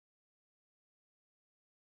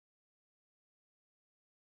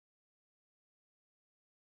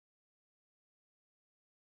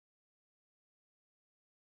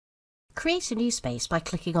Create a new space by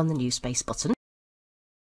clicking on the New Space button,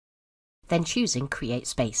 then choosing Create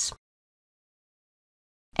Space.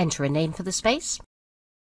 Enter a name for the space,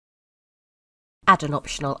 add an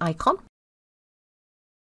optional icon,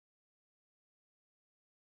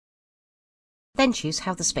 then choose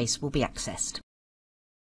how the space will be accessed.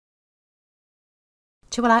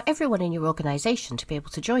 To allow everyone in your organisation to be able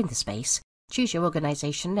to join the space, choose your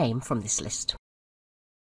organisation name from this list.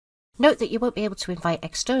 Note that you won't be able to invite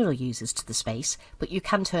external users to the space, but you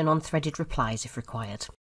can turn on threaded replies if required.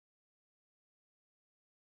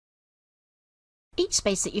 Each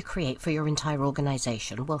space that you create for your entire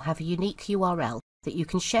organisation will have a unique URL that you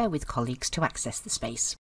can share with colleagues to access the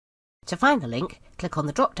space. To find the link, click on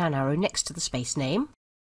the drop-down arrow next to the space name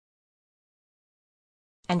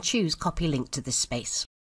and choose Copy Link to this space.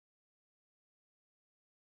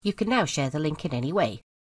 You can now share the link in any way,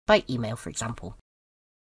 by email for example.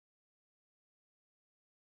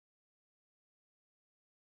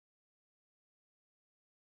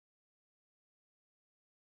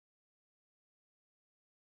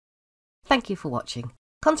 Thank you for watching.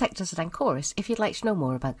 Contact us at Ancoris if you'd like to know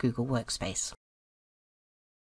more about Google Workspace.